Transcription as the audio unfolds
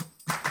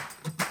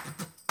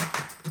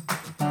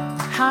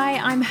Hi,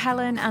 I'm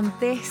Helen and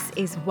this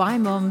is Why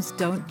Mums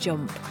Don't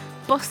Jump.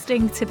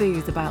 Busting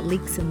taboos about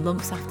leaks and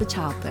lumps after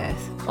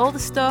childbirth. All the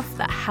stuff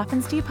that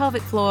happens to your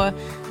pelvic floor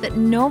that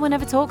no one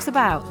ever talks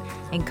about.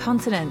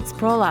 Incontinence,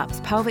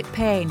 prolapse, pelvic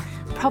pain,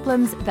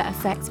 problems that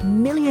affect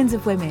millions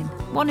of women,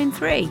 1 in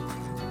 3.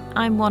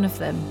 I'm one of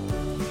them.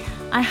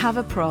 I have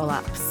a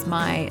prolapse.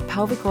 My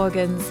pelvic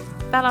organs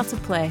fell out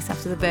of place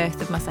after the birth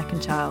of my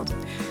second child.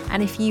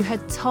 And if you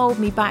had told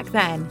me back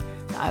then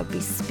that I would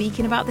be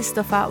speaking about this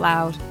stuff out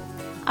loud,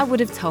 I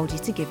would have told you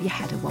to give your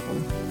head a wobble.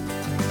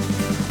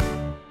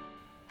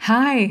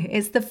 Hi,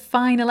 it's the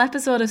final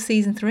episode of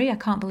season 3. I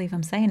can't believe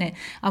I'm saying it.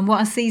 And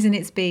what a season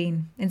it's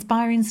been.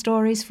 Inspiring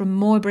stories from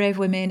more brave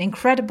women,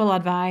 incredible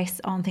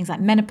advice on things like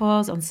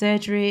menopause, on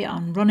surgery,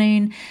 on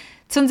running,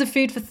 tons of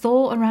food for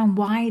thought around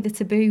why the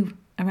taboo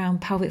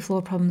around pelvic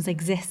floor problems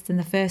exists in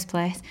the first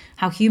place,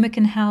 how humour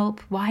can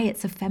help, why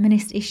it's a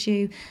feminist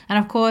issue, and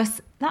of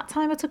course, that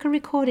time I took a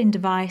recording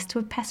device to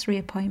a pessary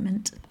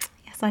appointment.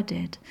 Yes, I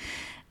did.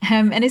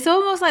 And it's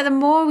almost like the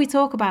more we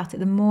talk about it,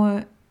 the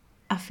more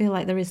I feel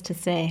like there is to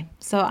say.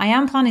 So I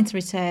am planning to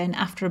return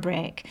after a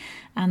break,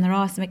 and there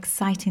are some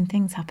exciting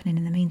things happening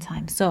in the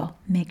meantime. So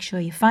make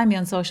sure you find me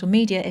on social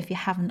media if you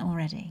haven't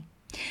already.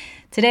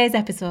 Today's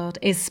episode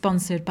is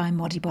sponsored by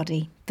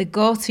Modibodi, the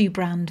go-to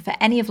brand for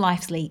any of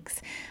life's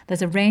leaks.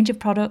 There's a range of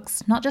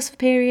products, not just for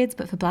periods,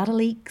 but for bladder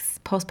leaks,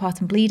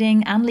 postpartum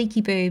bleeding and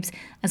leaky boobs,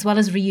 as well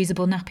as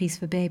reusable nappies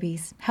for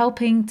babies,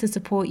 helping to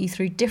support you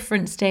through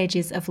different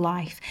stages of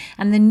life.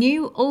 And the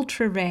new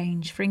Ultra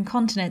range for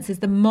incontinence is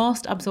the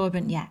most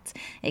absorbent yet.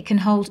 It can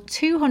hold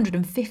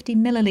 250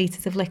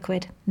 millilitres of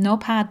liquid, no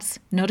pads,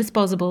 no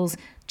disposables,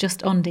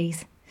 just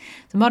undies.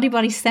 So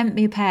Modibodi sent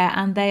me a pair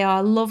and they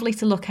are lovely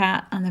to look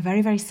at and they're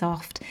very, very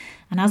soft.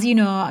 And as you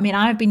know,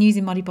 I've been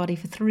using Modibodi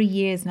for 3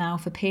 years now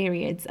for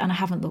periods and I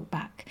haven't looked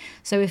back.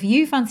 So if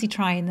you fancy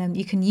trying them,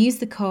 you can use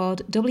the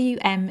code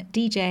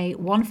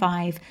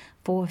WMDJ15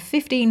 for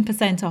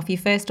 15% off your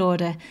first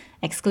order,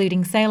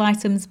 excluding sale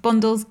items,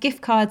 bundles,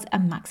 gift cards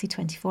and maxi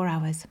 24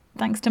 hours.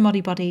 Thanks to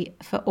Modibodi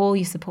for all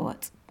your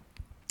support.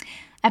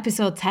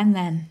 Episode 10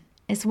 then.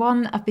 It's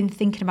one I've been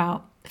thinking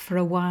about for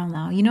a while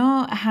now. You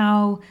know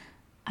how...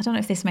 I don't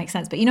know if this makes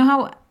sense, but you know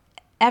how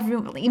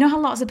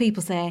lots of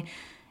people say,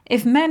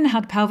 if men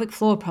had pelvic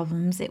floor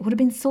problems, it would have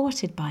been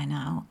sorted by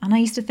now. And I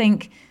used to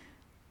think,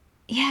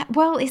 yeah,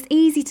 well, it's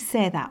easy to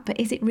say that, but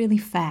is it really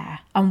fair?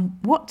 And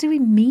what do we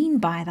mean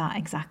by that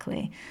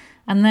exactly?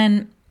 And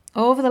then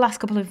over the last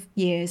couple of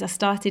years, I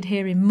started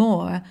hearing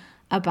more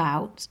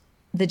about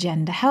the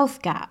gender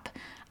health gap.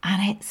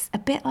 And it's a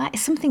bit like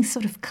something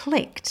sort of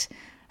clicked.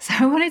 So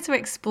I wanted to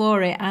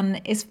explore it,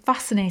 and it's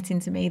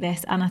fascinating to me,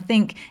 this, and I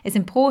think it's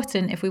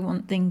important if we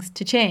want things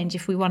to change,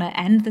 if we want to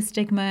end the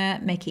stigma,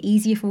 make it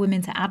easier for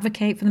women to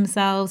advocate for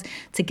themselves,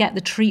 to get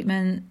the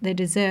treatment they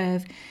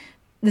deserve.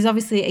 There's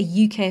obviously a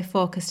UK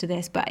focus to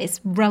this, but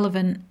it's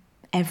relevant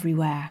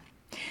everywhere.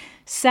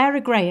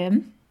 Sarah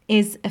Graham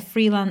is a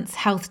freelance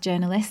health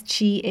journalist.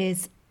 She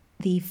is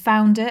the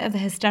founder of the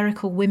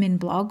Hysterical Women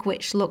blog,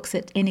 which looks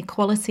at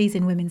inequalities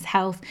in women's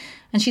health,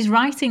 and she's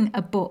writing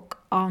a book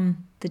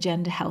on the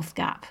gender health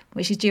gap,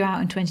 which is due out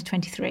in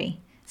 2023.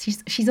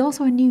 She's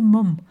also a new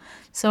mum.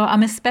 So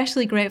I'm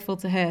especially grateful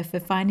to her for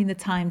finding the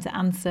time to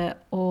answer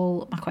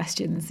all my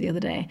questions the other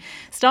day.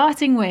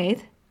 Starting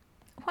with,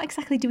 what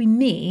exactly do we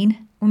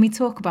mean when we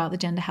talk about the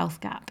gender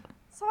health gap?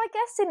 So I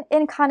guess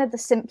in kind of the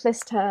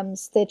simplest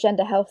terms, the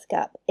gender health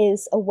gap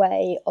is a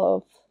way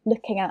of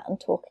looking at and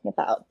talking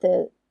about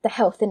the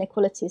health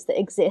inequalities that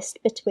exist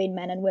between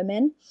men and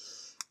women.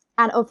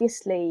 And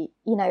obviously,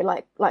 you know,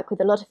 like with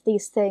a lot of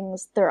these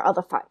things, there are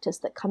other factors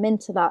that come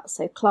into that.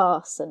 So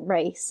class and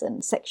race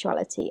and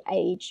sexuality,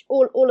 age,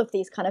 all of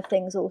these kind of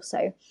things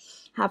also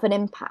have an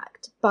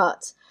impact.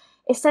 But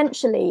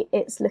essentially,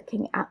 it's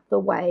looking at the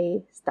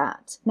ways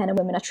that men and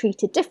women are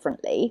treated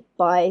differently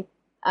by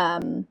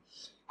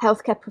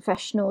healthcare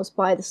professionals,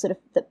 by the sort of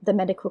the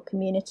medical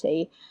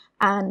community,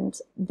 and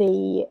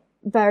the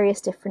various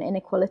different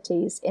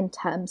inequalities in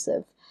terms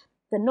of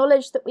the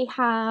knowledge that we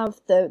have,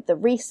 the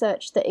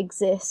research that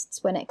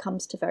exists when it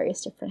comes to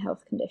various different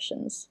health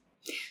conditions.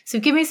 So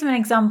give me some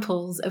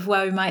examples of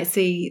where we might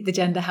see the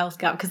gender health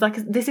gap,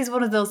 because this is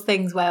one of those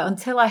things where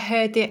until I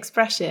heard the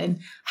expression,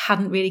 I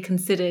hadn't really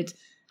considered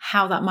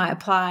how that might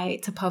apply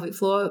to pelvic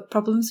floor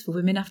problems for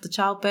women after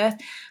childbirth.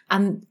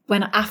 And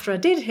after I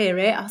did hear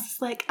it, I was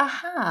just like,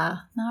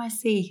 aha, now I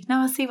see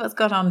what's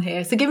gone on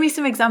here. So give me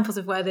some examples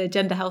of where the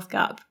gender health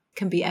gap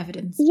can be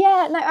evidenced.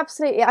 Yeah, no,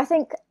 absolutely. I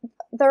think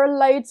there are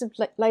loads of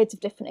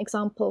different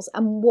examples,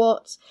 and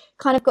what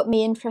kind of got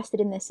me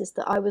interested in this is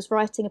that I was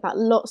writing about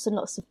lots and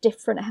lots of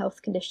different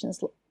health conditions,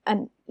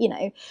 and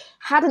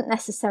hadn't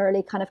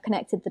necessarily kind of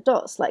connected the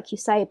dots like you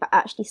say, but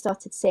actually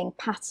started seeing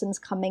patterns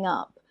coming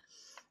up.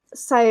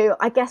 So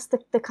I guess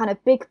the kind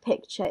of big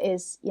picture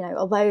is,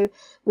 although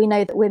we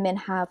know that women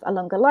have a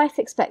longer life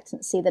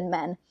expectancy than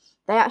men,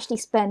 they actually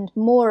spend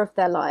more of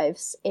their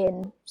lives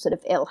in sort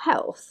of ill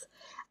health.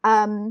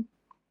 And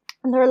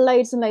there are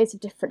loads and loads of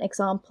different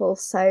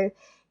examples. So,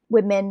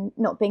 women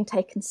not being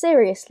taken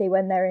seriously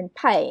when they're in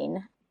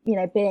pain, you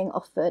know, being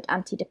offered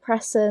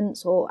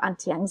antidepressants or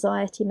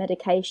anti-anxiety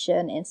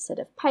medication instead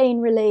of pain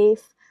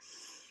relief.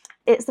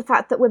 It's the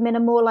fact that women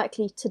are more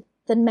likely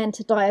than men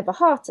to die of a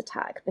heart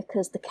attack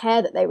because the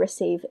care that they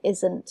receive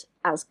isn't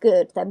as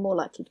good. They're more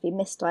likely to be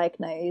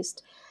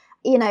misdiagnosed.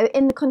 You know,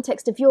 in the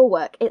context of your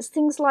work, it's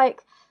things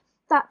like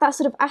that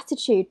sort of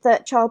attitude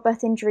that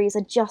childbirth injuries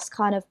are just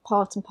kind of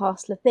part and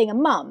parcel of being a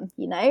mum,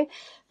 you know,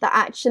 that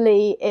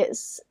actually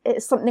it's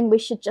something we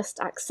should just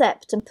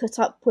accept and put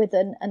up with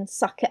and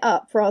suck it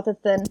up rather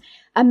than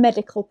a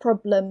medical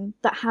problem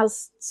that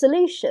has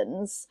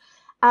solutions.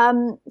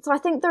 So I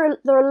think there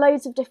are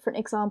loads of different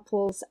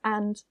examples,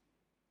 and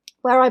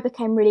where I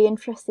became really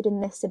interested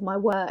in this in my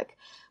work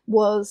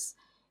was,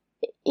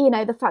 you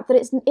know, the fact that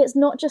it's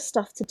not just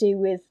stuff to do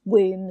with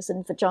wombs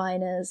and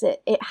vaginas.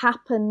 It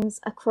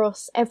happens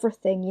across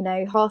everything, you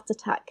know, heart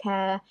attack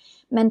care,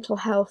 mental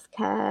health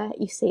care.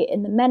 You see it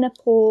in the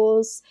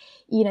menopause,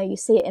 you know, you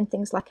see it in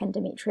things like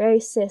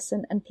endometriosis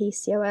and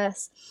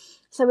PCOS.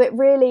 So it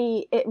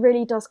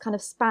really does kind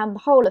of span the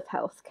whole of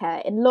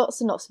healthcare in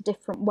lots and lots of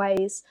different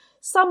ways,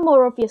 some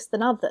more obvious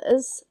than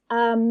others.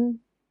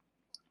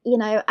 You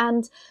know,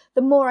 and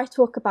the more I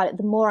talk about it,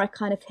 the more I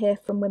kind of hear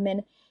from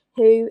women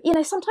who, you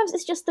know, sometimes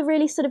it's just the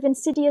really sort of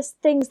insidious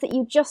things that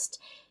you just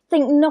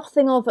think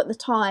nothing of at the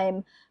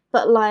time,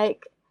 but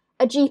like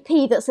a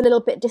GP that's a little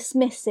bit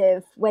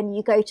dismissive when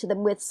you go to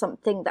them with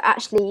something that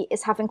actually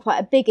is having quite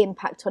a big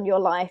impact on your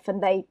life,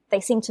 and they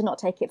seem to not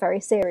take it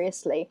very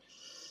seriously.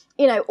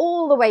 You know,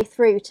 all the way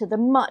through to the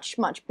much,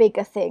 much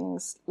bigger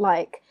things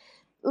like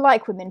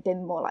women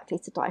being more likely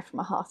to die from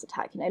a heart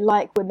attack, you know,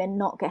 like women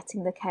not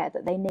getting the care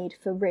that they need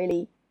for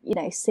really, you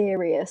know,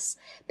 serious,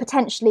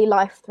 potentially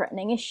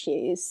life-threatening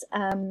issues.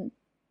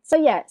 So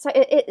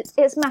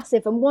it's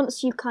massive. And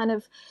once you kind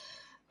of,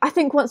 I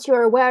think once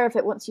you're aware of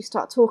it, once you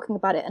start talking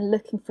about it and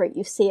looking for it,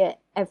 you see it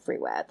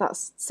everywhere.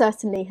 That's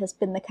certainly has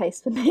been the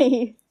case for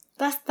me.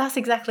 That's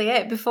exactly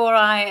it. Before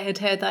I had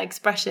heard that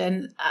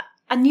expression,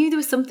 I knew there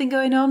was something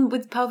going on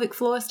with pelvic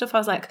floor stuff. I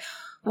was like,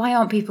 why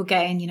aren't people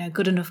getting, you know,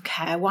 good enough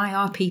care? Why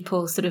are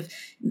people sort of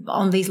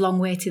on these long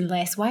waiting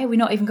lists? Why are we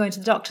not even going to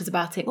the doctors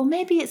about it? Well,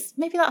 maybe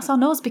that's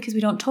on us because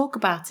we don't talk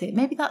about it.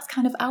 Maybe that's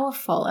kind of our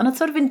fault. And I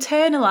sort of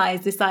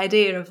internalized this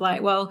idea of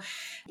like, well,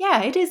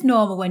 yeah, it is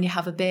normal when you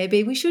have a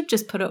baby. We should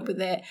just put up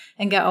with it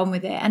and get on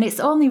with it. And it's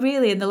only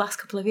really in the last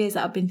couple of years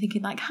that I've been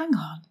thinking like, hang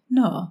on,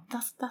 no,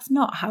 that's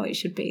not how it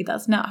should be.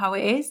 That's not how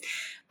it is.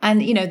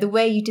 And, you know, the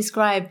way you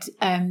described,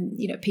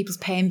 you know, people's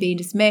pain being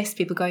dismissed,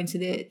 people going to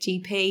the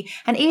GP,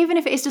 and even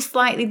if it is just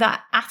slightly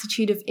that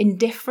attitude of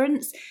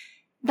indifference,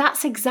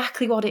 that's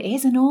exactly what it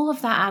is. And all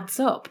of that adds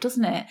up,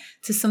 doesn't it,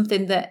 to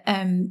something that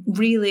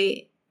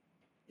really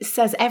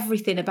says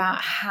everything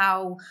about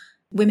how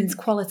women's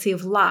quality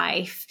of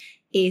life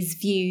is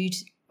viewed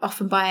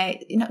often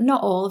by, you know,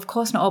 not all, of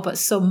course not all, but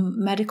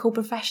some medical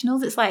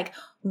professionals. It's like,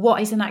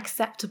 what is an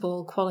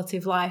acceptable quality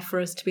of life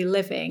for us to be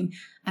living,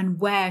 and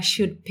where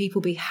should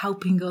people be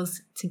helping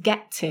us to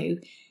get to?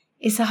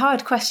 It's a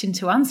hard question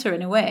to answer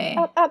in a way.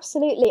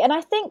 Absolutely. And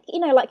I think, you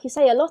know, like you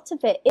say, a lot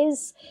of it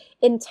is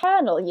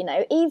internal, you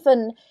know,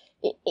 even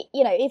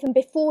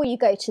before you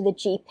go to the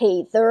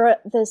GP,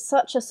 there's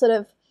such a sort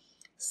of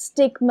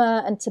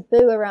stigma and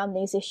taboo around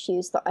these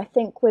issues that I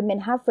think women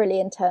have really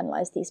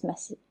internalized these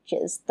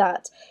messages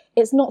that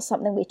it's not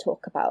something we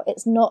talk about.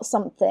 It's not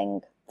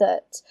something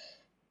that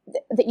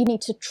you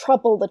need to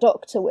trouble the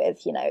doctor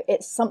with, you know,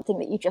 it's something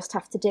that you just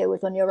have to deal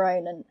with on your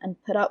own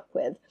and put up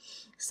with.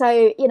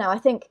 So, you know, I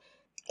think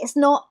it's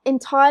not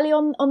entirely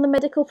on the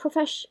medical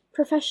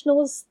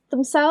professionals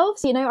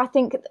themselves. You know, I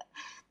think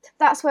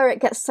that's where it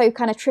gets so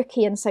kind of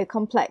tricky and so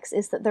complex,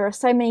 is that there are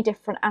so many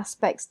different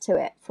aspects to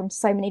it from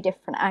so many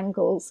different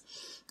angles.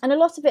 And a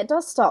lot of it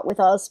does start with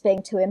us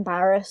being too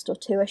embarrassed or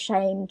too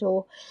ashamed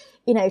or,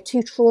 you know, too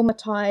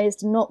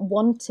traumatized, not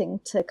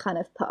wanting to kind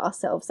of put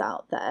ourselves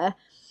out there.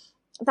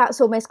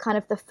 That's almost kind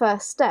of the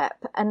first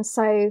step. And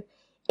so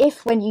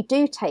if when you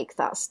do take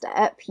that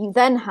step, you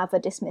then have a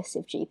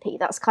dismissive GP,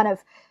 that's kind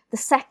of the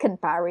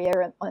second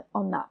barrier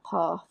on that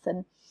path.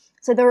 And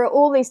so there are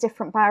all these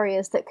different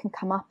barriers that can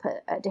come up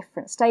at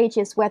different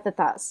stages, whether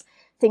that's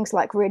things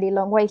like really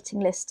long waiting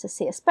lists to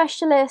see a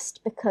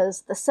specialist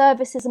because the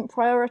service isn't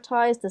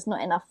prioritised, there's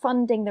not enough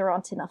funding, there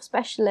aren't enough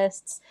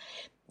specialists.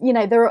 You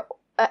know, there are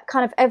at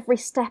kind of every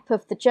step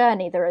of the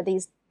journey, there are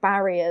these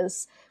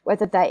barriers,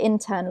 whether they're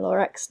internal or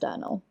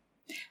external.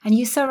 And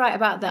you're so right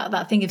about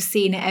that thing of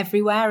seeing it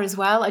everywhere as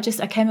well. I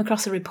came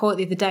across a report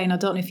the other day, and I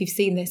don't know if you've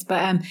seen this,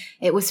 but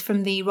it was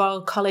from the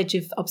Royal College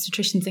of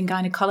Obstetricians and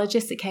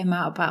Gynecologists. It came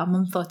out about a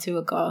month or two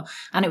ago,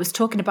 and it was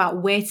talking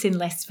about waiting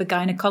lists for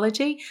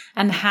gynecology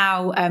and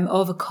how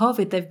over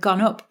COVID they've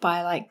gone up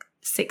by like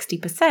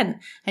 60%.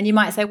 And you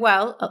might say,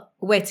 well,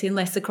 waiting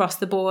lists across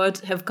the board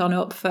have gone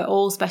up for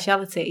all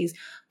specialities,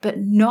 but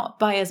not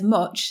by as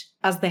much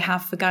as they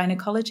have for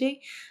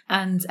gynecology.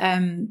 And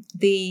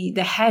the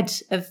head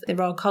of the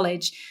Royal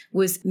College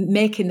was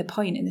making the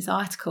point in this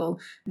article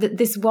that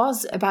this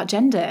was about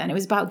gender and it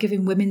was about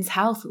giving women's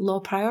health low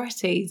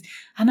priorities.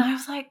 And I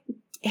was like,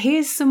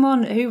 here's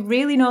someone who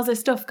really knows their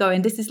stuff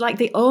going, this is like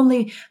the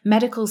only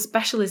medical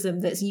specialism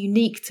that's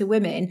unique to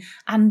women.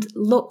 And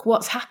look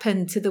what's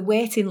happened to the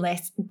waiting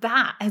list.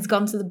 That has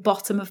gone to the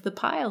bottom of the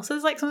pile. So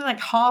there's like something like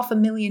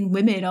 500,000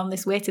 women on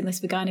this waiting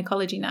list for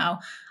gynecology now.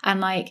 And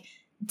like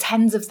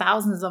tens of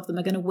thousands of them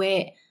are going to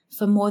wait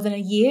for more than a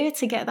year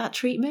to get that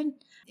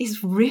treatment.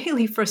 It's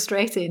really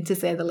frustrating, to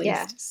say the least.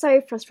 Yeah,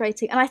 so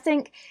frustrating. And I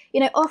think,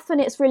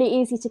 often it's really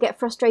easy to get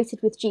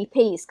frustrated with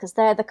GPs because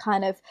they're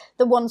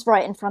the ones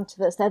right in front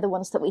of us. They're the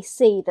ones that we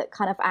see that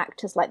kind of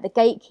act as like the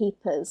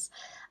gatekeepers.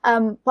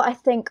 But I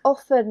think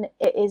often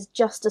it is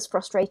just as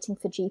frustrating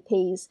for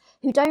GPs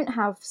who don't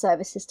have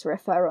services to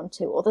refer on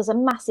to, or there's a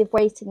massive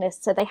waiting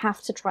list, so they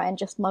have to try and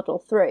just muddle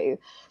through.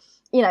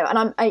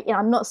 And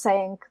I'm not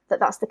saying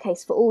that that's the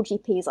case for all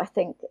GPs. I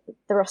think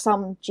there are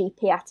some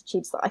GP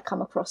attitudes that I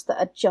come across that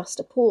are just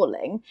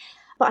appalling.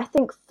 But I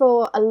think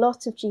for a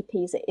lot of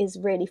GPs, it is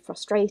really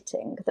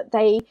frustrating that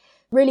they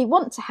really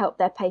want to help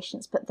their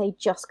patients, but they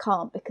just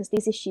can't because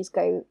these issues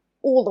go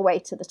all the way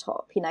to the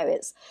top.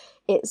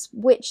 It's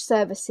which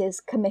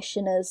services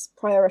commissioners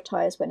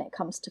prioritise when it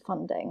comes to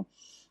funding.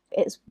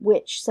 It's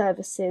which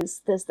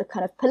services there's the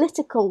kind of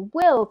political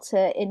will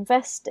to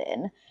invest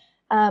in.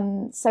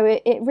 So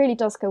it really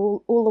does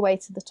go all the way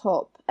to the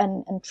top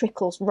and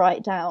trickles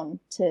right down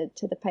to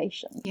the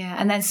patient. Yeah,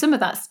 and then some of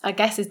that, I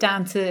guess, is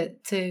down to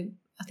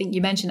I think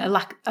you mentioned a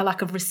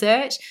lack of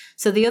research.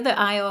 So the other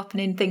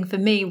eye-opening thing for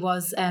me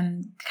was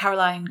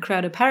Caroline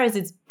Criado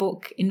Perez's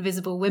book,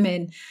 Invisible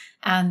Women,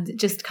 and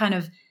just kind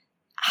of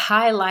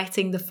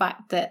highlighting the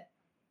fact that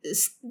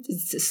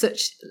there's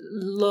such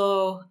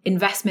low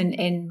investment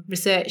in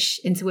research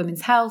into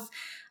women's health,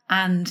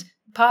 and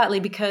partly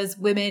because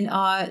women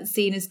are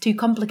seen as too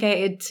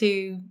complicated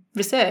to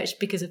research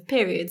because of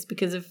periods,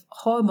 because of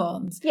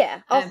hormones. Yeah,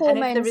 our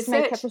hormones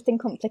make everything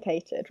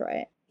complicated,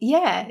 right?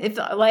 Yeah,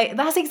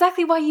 that's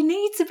exactly why you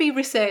need to be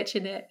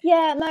researching it.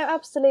 Yeah, no,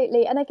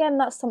 absolutely. And again,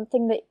 that's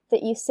something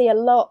that you see a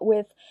lot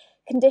with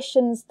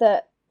conditions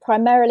that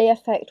primarily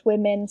affect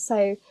women.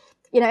 So,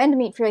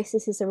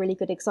 endometriosis is a really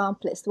good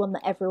example. It's the one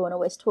that everyone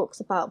always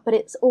talks about, but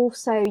it's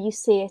also, you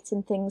see it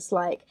in things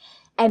like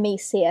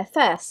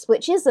ME/CFS,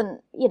 which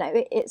isn't,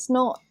 it's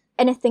not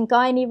anything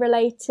gynae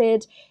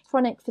related,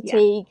 chronic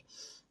fatigue.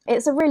 Yeah.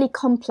 It's a really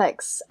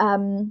complex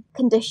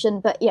condition,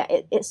 but yeah,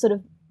 it's sort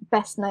of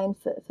best known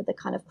for the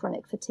kind of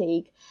chronic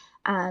fatigue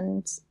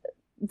and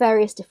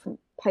various different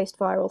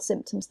post-viral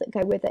symptoms that go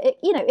with it.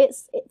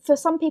 It's for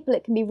some people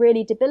it can be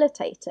really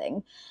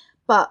debilitating,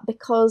 but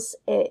because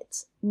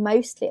it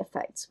mostly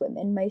affects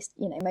women, most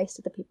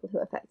of the people who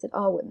are affected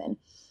are women,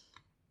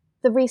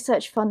 the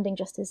research funding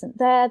just isn't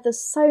there. There's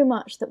so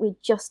much that we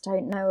just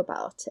don't know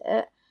about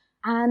it.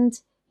 And,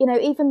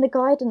 even the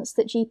guidance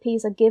that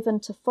GPs are given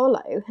to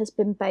follow has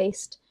been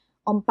based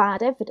on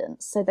bad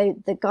evidence. So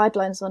the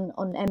guidelines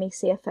on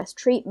ME/CFS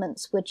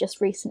treatments were just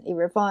recently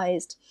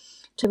revised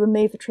to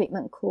remove a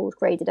treatment called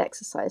graded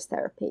exercise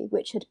therapy,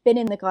 which had been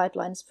in the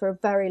guidelines for a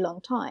very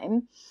long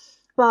time,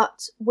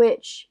 but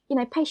which,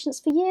 patients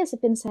for years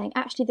have been saying,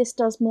 actually, this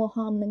does more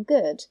harm than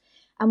good.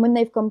 And when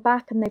they've gone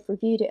back and they've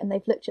reviewed it and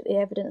they've looked at the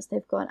evidence,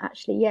 they've gone,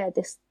 actually, yeah,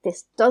 this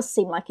does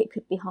seem like it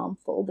could be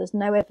harmful. There's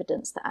no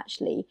evidence that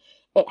actually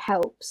it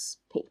helps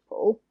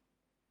people.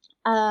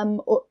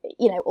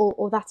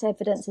 Or that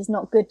evidence is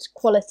not good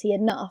quality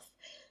enough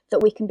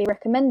that we can be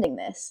recommending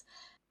this.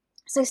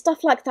 So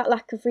stuff like that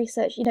lack of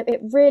research,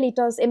 it really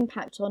does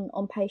impact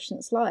on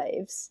patients'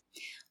 lives.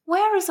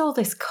 Where has all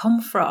this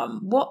come from?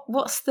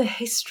 What's the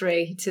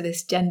history to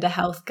this gender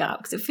health gap?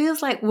 Because it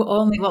feels like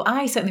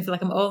I certainly feel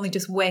like I'm only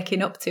just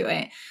waking up to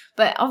it.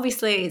 But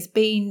obviously it's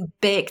been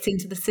baked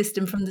into the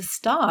system from the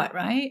start,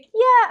 right?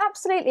 Yeah,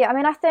 absolutely. I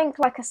mean, I think,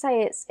 like I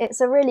say,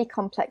 it's a really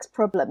complex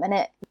problem, and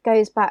it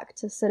goes back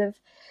to sort of,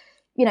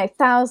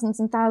 thousands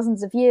and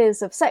thousands of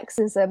years of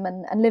sexism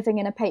and living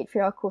in a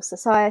patriarchal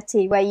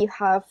society where you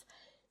have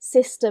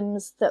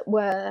systems that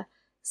were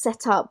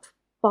set up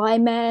by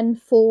men,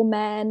 for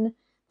men,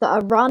 that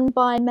are run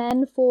by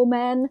men, for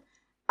men.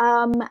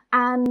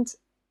 And,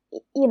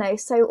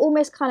 so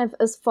almost kind of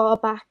as far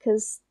back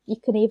as you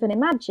can even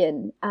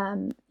imagine,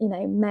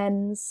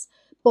 men's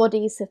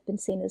bodies have been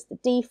seen as the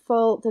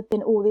default. There have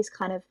been all these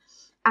kind of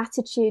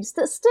attitudes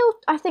that still,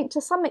 I think,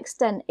 to some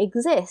extent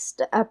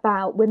exist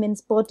about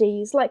women's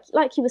bodies, like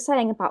you were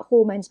saying about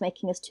hormones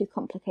making us too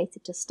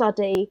complicated to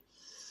study.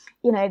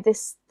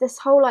 This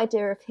whole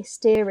idea of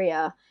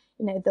hysteria,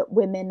 that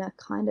women are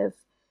kind of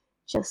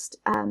just,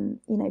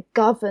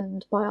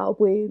 governed by our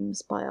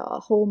wombs, by our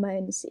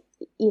hormones,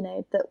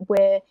 that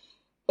we're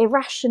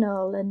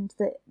irrational and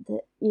that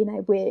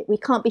we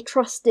can't be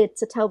trusted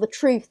to tell the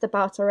truth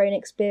about our own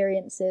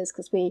experiences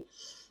because we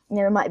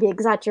we might be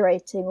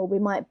exaggerating, or we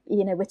might,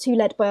 we're too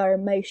led by our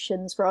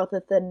emotions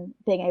rather than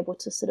being able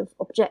to sort of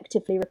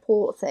objectively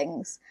report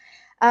things.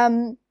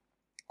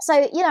 So,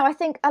 I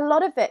think a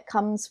lot of it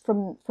comes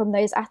from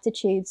those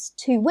attitudes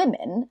to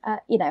women,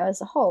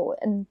 as a whole.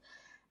 And,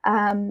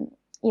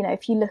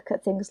 if you look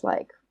at things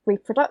like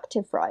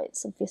reproductive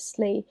rights,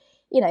 obviously,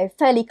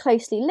 fairly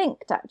closely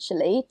linked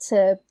actually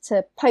to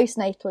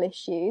postnatal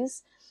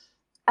issues.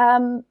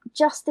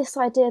 Just this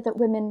idea that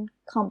women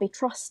can't be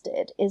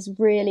trusted is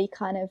really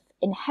kind of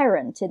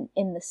inherent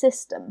in the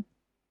system.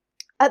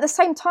 At the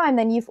same time,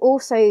 then you've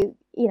also,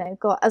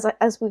 got,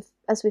 as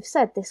we've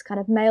said, this kind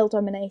of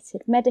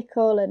male-dominated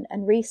medical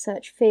and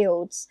research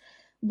fields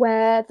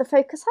where the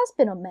focus has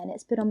been on men.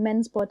 It's been on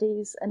men's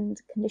bodies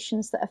and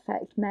conditions that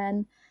affect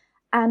men.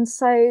 And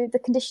so the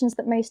conditions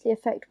that mostly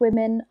affect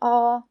women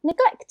are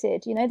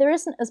neglected. There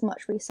isn't as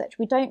much research.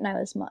 We don't know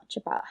as much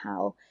about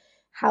how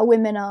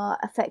women are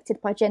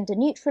affected by gender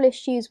neutral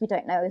issues. We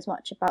don't know as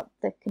much about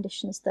the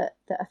conditions that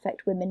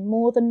affect women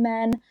more than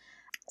men.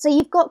 So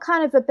you've got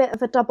kind of a bit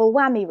of a double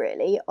whammy,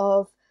 really,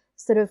 of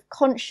sort of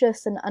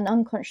conscious and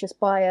unconscious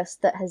bias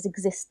that has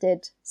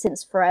existed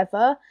since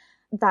forever,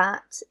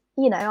 that,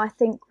 I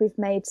think we've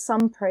made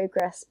some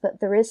progress, but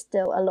there is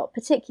still a lot,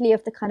 particularly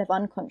of the kind of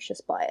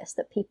unconscious bias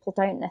that people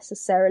don't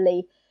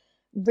necessarily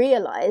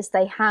realise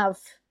they have,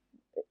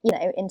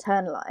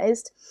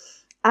 internalised.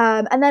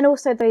 And then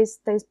also those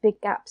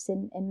big gaps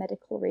in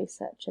medical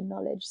research and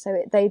knowledge.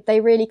 So they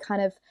really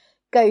kind of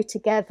go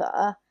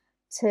together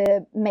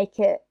to make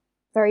it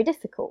very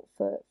difficult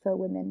for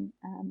women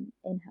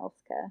in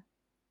healthcare.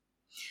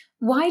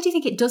 Why do you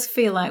think it does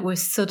feel like we're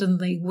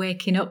suddenly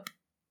waking up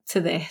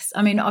to this?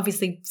 I mean,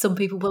 obviously some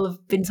people will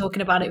have been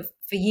talking about it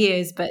for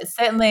years, but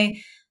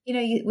certainly,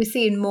 we're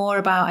seeing more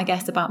about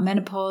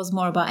menopause,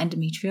 more about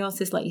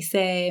endometriosis, like you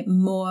say.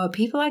 More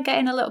people are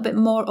getting a little bit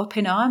more up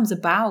in arms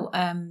about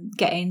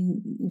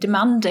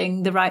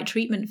demanding the right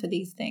treatment for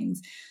these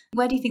things.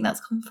 Where do you think that's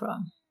come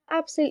from?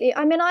 Absolutely.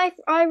 I mean,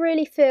 I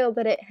really feel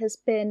that it has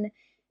been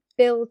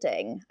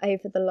building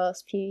over the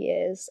last few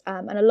years,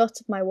 and a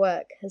lot of my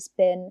work has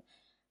been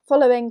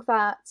following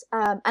that.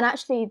 And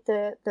actually,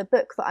 the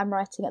book that I'm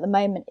writing at the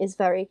moment is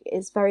very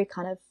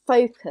kind of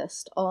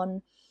focused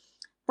on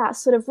that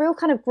sort of real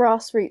kind of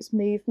grassroots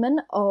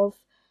movement of,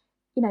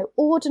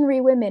 ordinary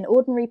women,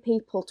 ordinary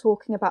people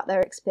talking about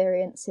their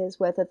experiences,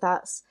 whether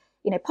that's,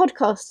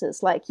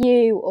 podcasters like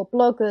you, or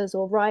bloggers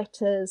or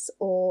writers,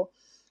 or,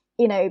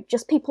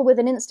 just people with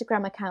an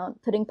Instagram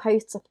account putting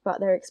posts up about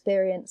their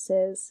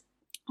experiences.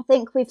 I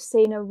think we've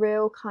seen a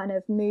real kind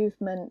of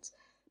movement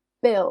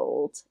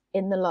build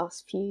in the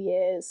last few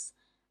years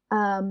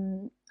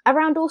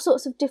around all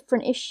sorts of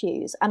different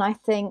issues. And I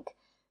think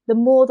the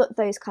more that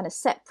those kind of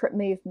separate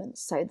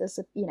movements, so there's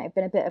been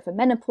a bit of a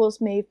menopause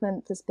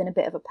movement, there's been a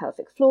bit of a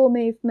pelvic floor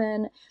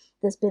movement,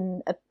 there's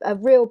been a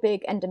real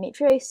big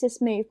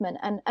endometriosis movement,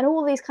 and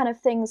all these kind of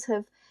things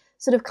have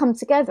sort of come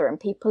together, and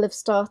people have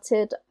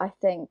started, I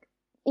think,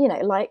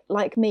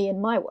 like me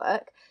in my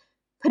work,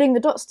 putting the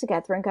dots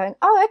together and going,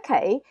 oh,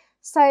 okay,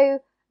 so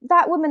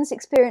that woman's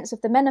experience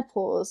of the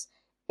menopause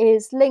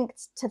is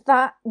linked to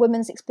that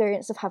woman's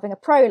experience of having a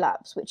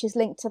prolapse, which is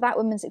linked to that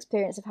woman's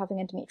experience of having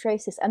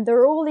endometriosis. And there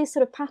are all these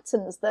sort of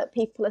patterns that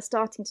people are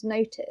starting to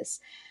notice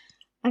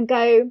and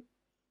go,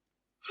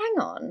 hang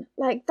on,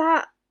 like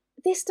that,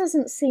 this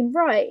doesn't seem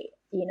right.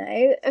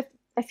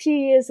 A few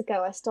years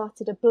ago, I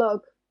started a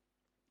blog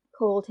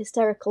called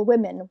Hysterical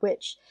Women,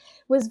 which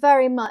was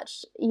very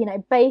much,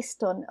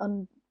 based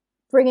on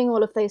bringing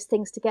all of those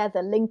things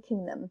together,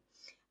 linking them.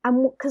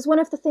 And because one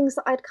of the things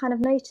that I'd kind of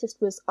noticed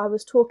was I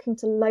was talking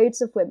to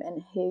loads of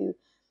women who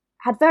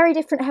had very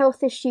different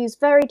health issues,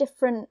 very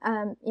different,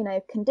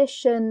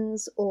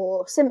 conditions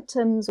or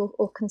symptoms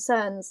or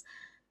concerns,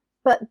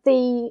 but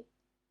the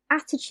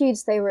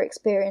attitudes they were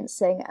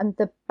experiencing and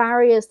the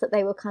barriers that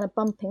they were kind of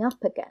bumping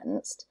up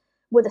against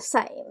were the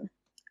same.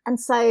 And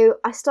so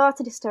I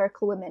started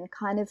Hysterical Women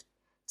kind of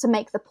to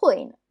make the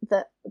point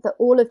that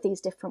all of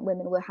these different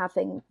women were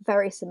having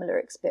very similar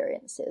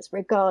experiences,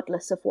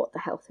 regardless of what the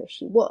health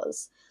issue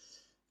was.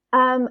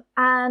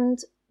 And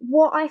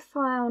what I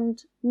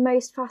found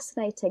most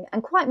fascinating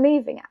and quite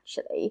moving,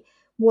 actually,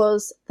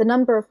 was the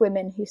number of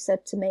women who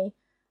said to me,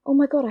 oh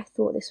my God, I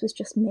thought this was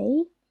just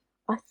me.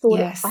 I thought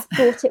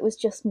it was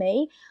just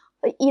me.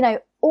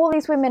 All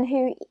these women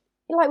who,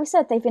 like we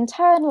said, they've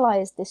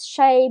internalized this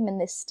shame and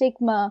this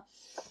stigma,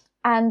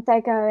 and they're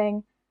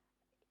going,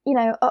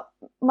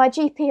 my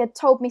GP had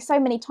told me so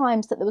many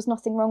times that there was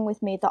nothing wrong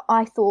with me that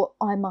I thought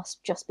I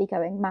must just be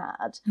going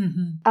mad.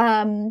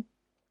 Mm-hmm.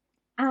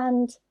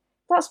 And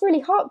that's really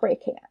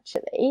heartbreaking,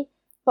 actually.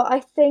 But I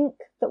think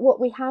that what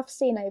we have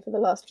seen over the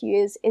last few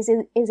years is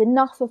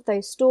enough of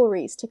those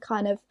stories to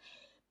kind of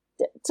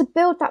to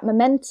build that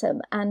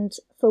momentum, and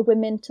for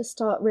women to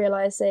start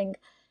realizing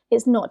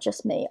it's not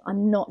just me.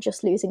 I'm not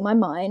just losing my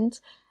mind.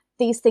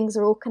 These things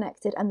are all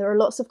connected, and there are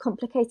lots of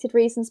complicated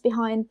reasons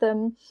behind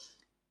them.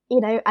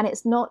 And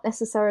it's not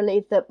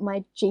necessarily that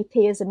my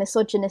GP is a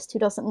misogynist who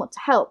doesn't want to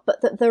help, but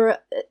that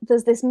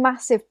there's this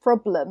massive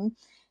problem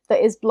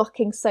that is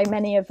blocking so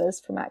many of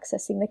us from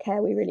accessing the care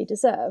we really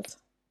deserve.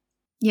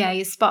 Yeah,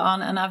 you're spot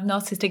on. And I've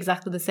noticed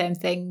exactly the same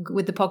thing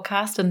with the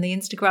podcast and the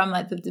Instagram,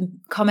 like the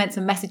comments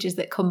and messages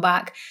that come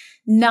back.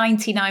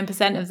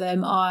 99% of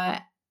them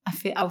are,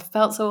 I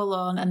felt so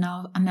alone and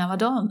now I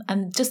don't.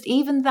 And just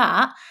even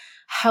that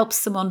helps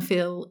someone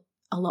feel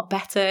a lot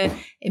better.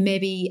 It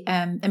maybe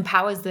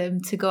empowers them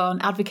to go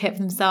and advocate for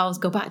themselves,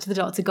 go back to the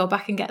doctor, go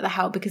back and get the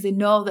help, because they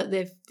know that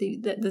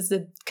that there's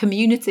a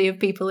community of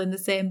people in the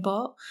same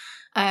boat.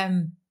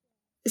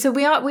 So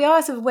we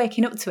are sort of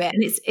waking up to it,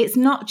 and it's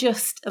not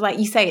just, like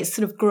you say, it's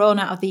sort of grown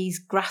out of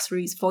these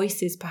grassroots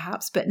voices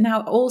perhaps, but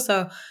now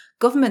also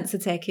governments are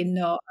taking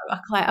note.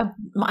 My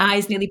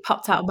eyes nearly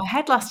popped out of my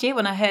head last year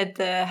when I heard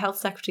the Health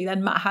Secretary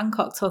then, Matt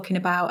Hancock, talking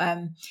about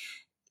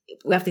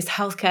we have this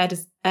healthcare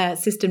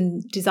system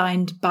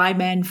designed by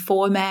men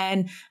for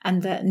men,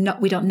 and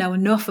that we don't know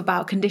enough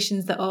about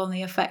conditions that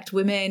only affect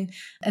women.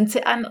 And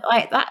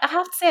like that, I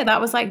have to say that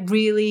was like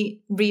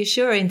really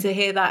reassuring to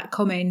hear that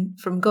coming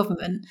from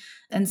government,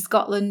 and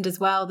Scotland as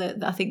well.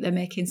 That I think they're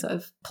making sort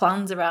of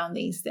plans around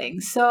these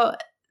things. So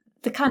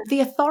the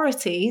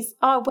authorities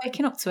are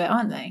waking up to it,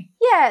 aren't they?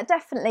 Yeah,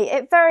 definitely.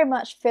 It very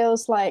much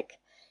feels like,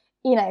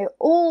 you know,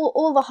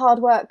 all the hard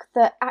work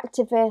that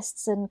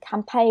activists and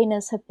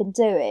campaigners have been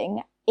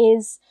doing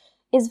is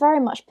very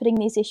much putting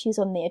these issues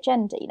on the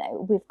agenda. You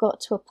know, we've got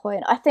to a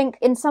point, I think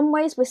in some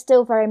ways we're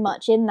still very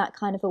much in that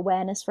kind of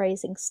awareness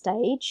raising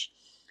stage,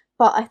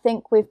 but I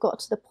think we've got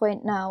to the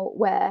point now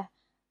where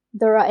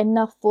there are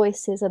enough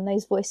voices, and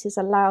those voices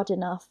are loud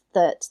enough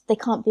that they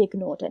can't be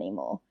ignored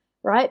anymore,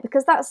 right?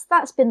 Because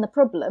that's been the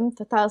problem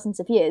for thousands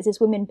of years,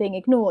 is women being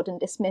ignored and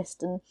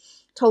dismissed and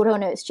told, oh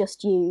no, it's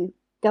just you,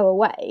 go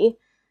away.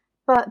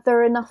 But there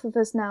are enough of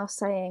us now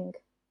saying,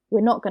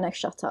 we're not going to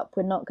shut up,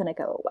 we're not going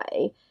to go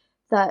away,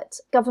 that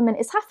government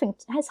is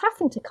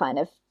having to kind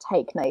of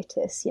take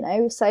notice, you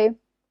know. So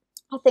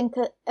I think,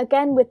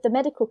 again, with the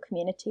medical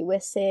community, we're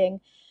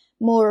seeing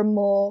more and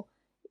more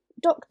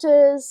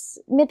doctors,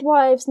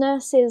 midwives,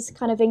 nurses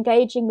kind of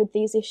engaging with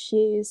these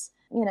issues,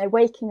 you know,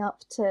 waking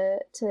up to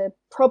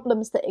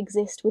problems that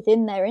exist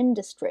within their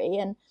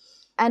industry,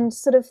 and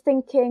sort of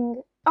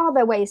thinking, are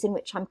there ways in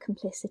which I'm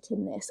complicit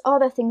in this? Are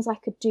there things I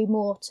could do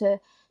more to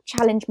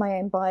challenge my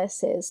own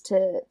biases,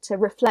 to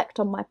reflect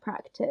on my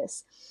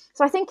practice?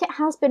 So I think it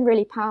has been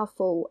really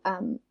powerful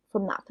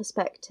from that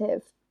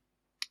perspective.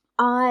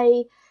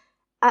 I'm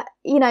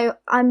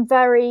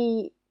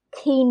very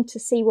keen to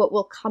see what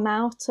will come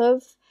out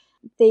of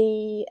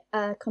the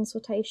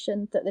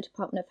consultation that the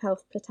Department of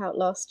Health put out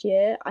last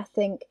year. I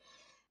think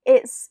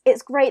it's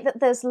great that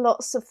there's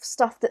lots of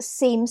stuff that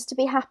seems to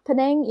be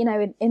happening. You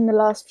know, in the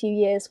last few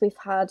years, we've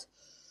had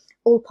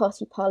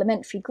all-party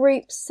parliamentary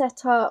groups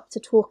set up to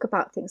talk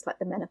about things like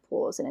the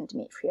menopause and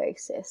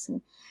endometriosis,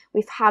 and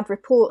we've had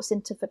reports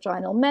into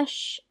vaginal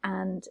mesh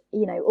and,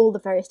 you know, all the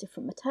various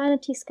different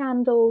maternity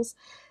scandals.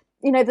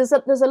 You know, there's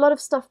a lot of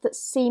stuff that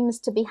seems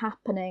to be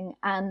happening,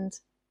 and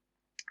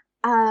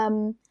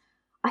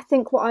I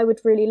think what I would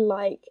really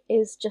like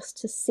is just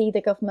to see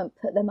the government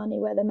put their money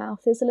where their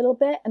mouth is a little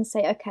bit and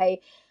say, okay,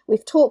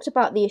 we've talked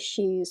about the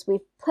issues,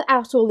 we've put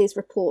out all these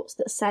reports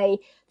that say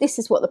this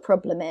is what the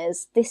problem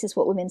is, this is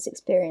what women's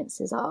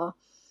experiences are,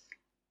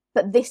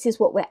 but this is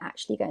what we're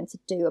actually going to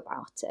do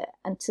about it,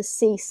 and to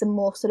see some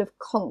more sort of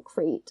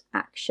concrete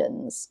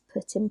actions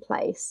put in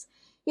place.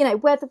 You know,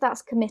 whether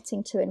that's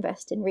committing to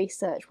invest in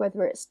research,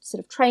 whether it's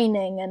sort of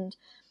training and,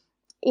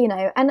 you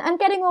know, and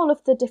getting all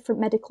of the different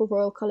medical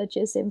royal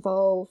colleges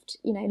involved,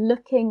 you know,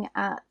 looking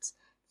at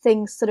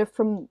things sort of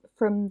from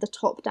the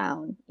top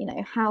down. You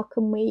know, how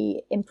can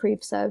we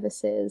improve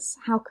services?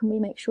 How can we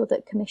make sure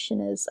that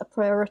commissioners are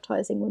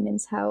prioritising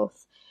women's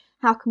health?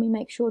 How can we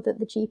make sure that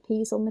the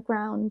GPs on the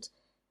ground,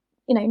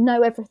 you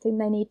know everything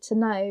they need to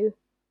know,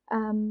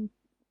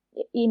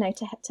 you know,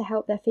 to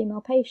help their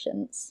female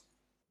patients?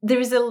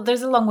 There's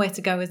a long way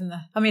to go, isn't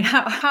there? I mean,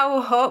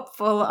 how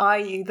hopeful are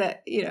you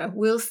that, you know,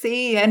 we'll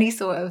see any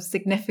sort of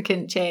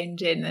significant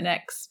change in the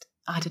next,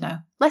 I don't know,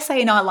 let's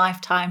say in our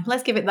lifetime,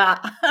 let's give it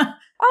that.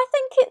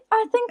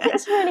 I think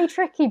it's really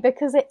tricky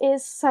because it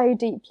is so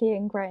deeply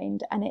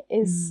ingrained, and it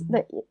is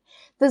that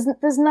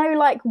there's no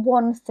like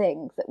one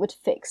thing that would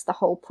fix the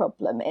whole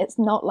problem. It's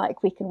not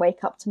like we can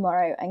wake up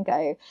tomorrow and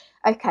go,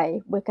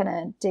 okay, we're going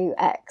to do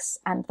X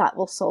and that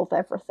will solve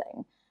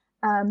everything.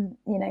 You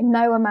know,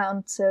 no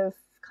amount of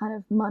kind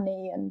of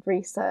money and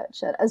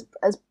research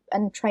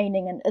and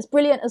training, and as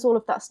brilliant as all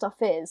of that stuff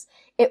is,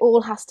 it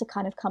all has to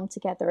kind of come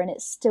together, and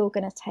it's still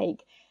going to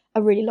take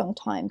a really long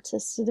time to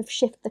sort of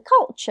shift the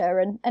culture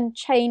and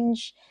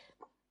change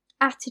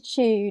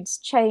attitudes,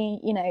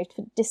 you know,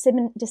 to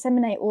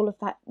disseminate all of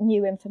that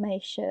new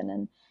information,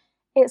 and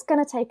it's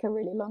going to take a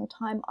really long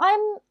time.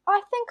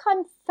 I think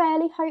I'm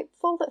fairly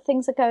hopeful that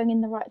things are going in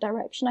the right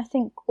direction. I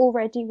think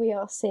already we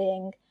are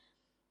seeing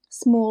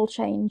small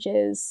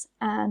changes,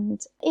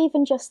 and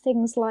even just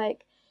things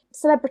like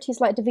celebrities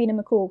like Davina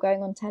McCall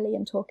going on telly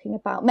and talking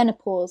about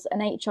menopause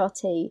and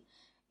HRT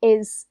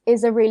is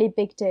a really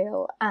big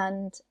deal,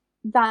 and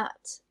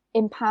that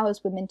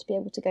empowers women to be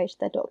able to go to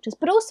their doctors,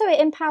 but also it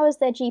empowers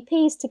their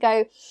GPs to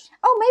go,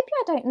 oh, maybe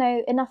I don't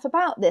know enough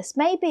about this.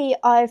 Maybe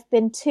I've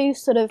been too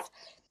sort of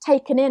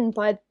taken in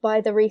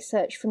by the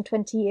research from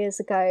 20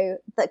 years ago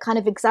that kind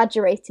of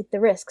exaggerated the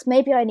risks.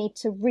 Maybe I need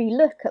to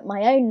relook at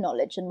my own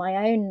knowledge and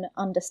my own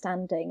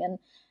understanding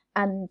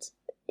and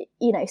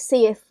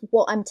see if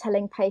what I'm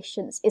telling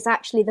patients is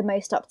actually the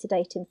most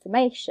up-to-date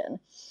information.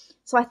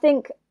 So I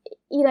think,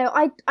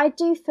 I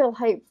do feel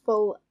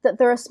hopeful that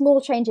there are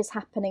small changes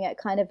happening at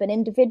kind of an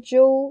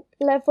individual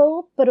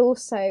level, but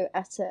also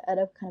at a kind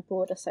of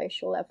broader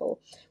social level.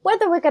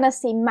 Whether we're going to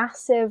see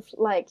massive,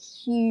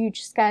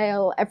 huge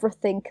scale,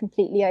 everything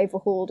completely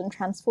overhauled and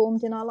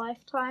transformed in our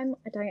lifetime,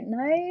 I don't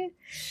know.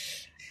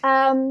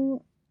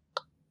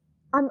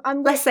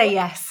 Let's say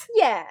yes.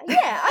 Yeah.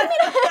 I mean,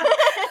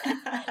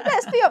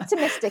 let's be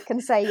optimistic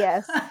and say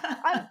yes.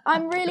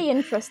 I'm really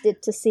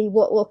interested to see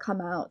what will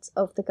come out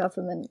of the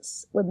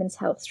government's women's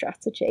health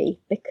strategy,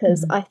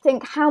 because I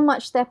think how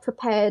much they're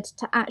prepared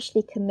to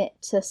actually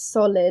commit to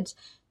solid,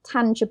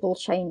 tangible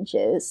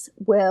changes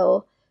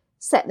will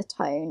set the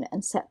tone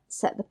and set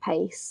the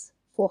pace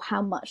for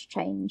how much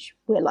change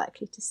we're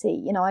likely to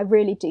see. I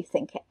really do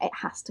think it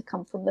has to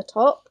come from the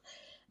top.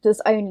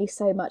 There's only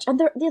so much. And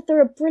there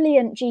are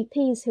brilliant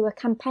GPs who are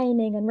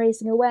campaigning and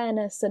raising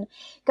awareness and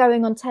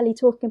going on telly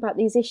talking about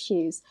these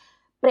issues.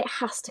 But it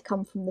has to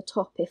come from the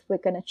top if we're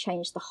going to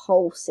change the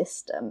whole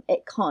system.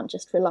 It can't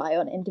just rely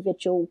on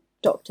individual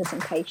doctors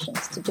and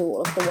patients to do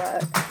all of the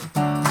work.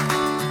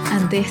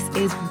 And this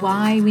is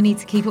why we need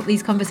to keep up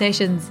these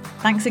conversations.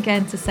 Thanks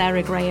again to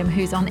Sarah Graham,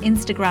 who's on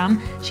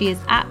Instagram. She is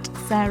at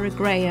Sarah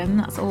Graham,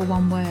 that's all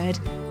one word,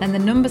 then the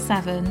number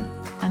 7,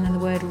 and then the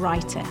word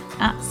writer,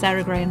 at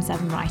Sarah Graham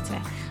 7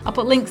 writer. I'll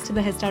put links to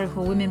the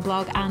Hysterical Women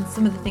blog and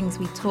some of the things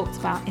we talked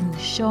about in the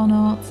show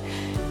notes.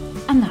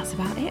 And that's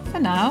about it for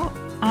now.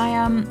 I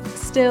am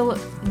still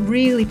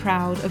really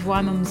proud of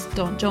Why Mums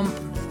Don't Jump.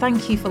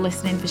 Thank you for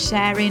listening, for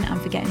sharing and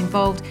for getting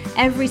involved.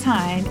 Every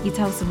time you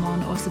tell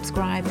someone or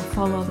subscribe or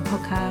follow the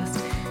podcast,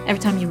 every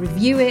time you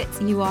review it,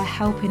 you are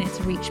helping it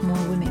to reach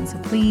more women. So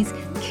please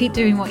keep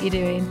doing what you're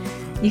doing.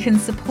 You can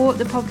support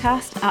the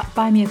podcast at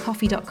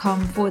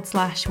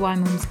buymeacoffee.com/Why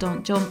Mums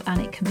Don't Jump,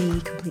 and it can be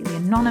completely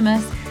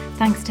anonymous.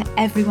 Thanks to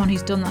everyone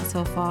who's done that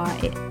so far.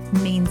 It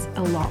means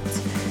a lot.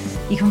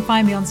 You can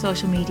find me on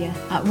social media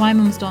at Why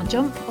Mums Don't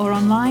Jump or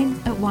online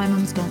at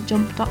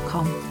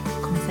whymumsdon'tjump.com.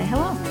 Come and say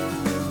hello.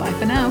 Bye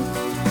for now.